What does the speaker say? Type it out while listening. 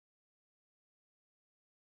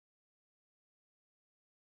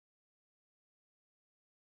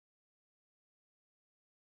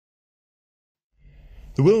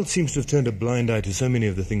The world seems to have turned a blind eye to so many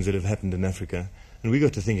of the things that have happened in Africa. And we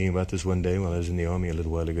got to thinking about this one day while I was in the army a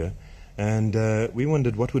little while ago. And we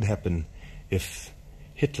wondered what would happen if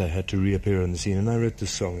Hitler had to reappear on the scene. And I wrote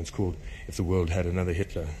this song. It's called If the World Had Another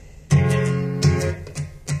Hitler.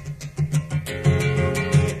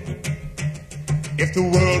 If the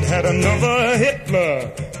world had another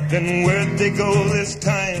Hitler, then where'd they go this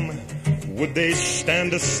time? Would they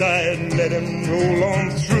stand aside and let him roll on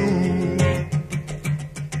through?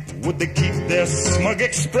 Would they keep their smug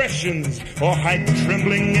expressions or hide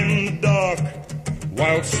trembling in the dark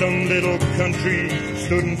while some little country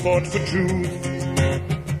stood and fought for truth?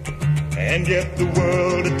 And yet the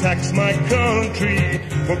world attacks my country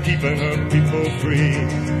for keeping her people free,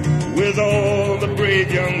 with all the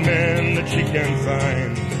brave young men that she can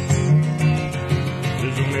find.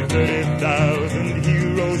 There's only 30,000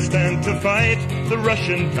 heroes stand to fight the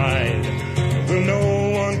Russian tide. Will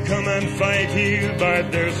no one come and fight here by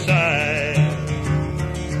their side,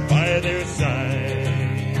 by their side?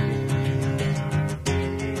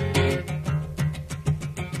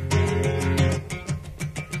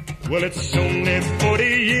 Well, it's only 40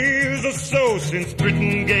 years or so since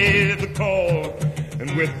Britain gave the call,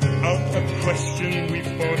 and without a question we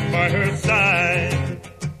fought by her side.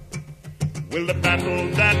 Will the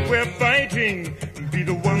battle that we're fighting be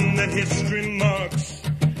the one that history marks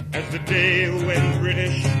as the day when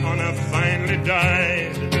British honor finally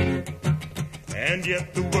died? And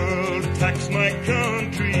yet the world attacks my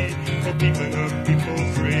country for keeping her people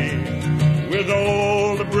free, with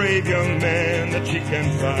all the brave young men that she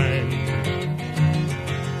can find.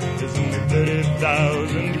 There's only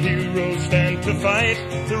 30,000 heroes stand to fight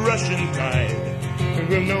the Russian tide. And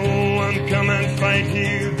will no one come and fight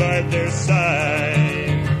here by their side?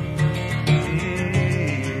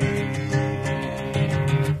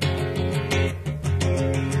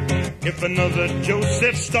 If another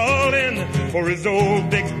Joseph Stalin or his old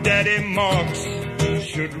Big Daddy Marx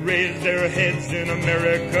should raise their heads in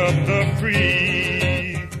America the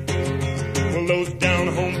free, will those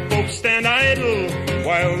down-home folks stand idle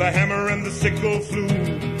while the hammer and the sickle flew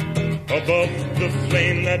above the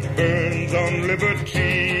flame that burns on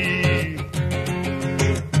liberty?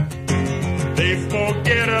 They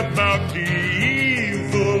forget about the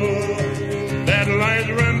evil that lies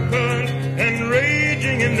rampant and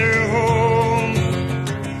raging in their homes.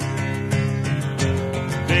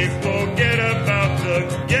 They forget about the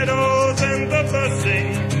ghettos and the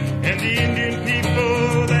busing and the Indian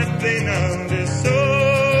people that they now disown.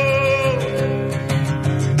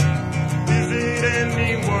 Is it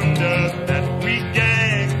any wonder that we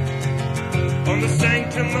gang on the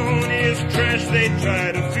sanctimonious trash they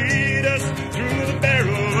try to feed us through the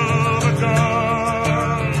barrel of a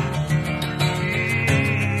gun?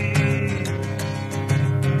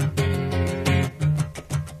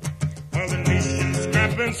 While the nations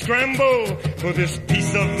scrap and scramble for this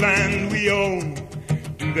piece of land we own,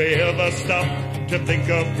 do they ever stop to think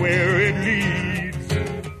of where it leads?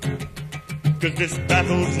 'Cause this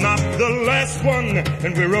battle's not the last one,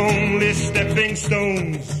 and we're only stepping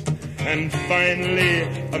stones. And finally,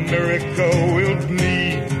 America will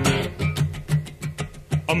bleed.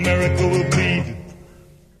 America will bleed.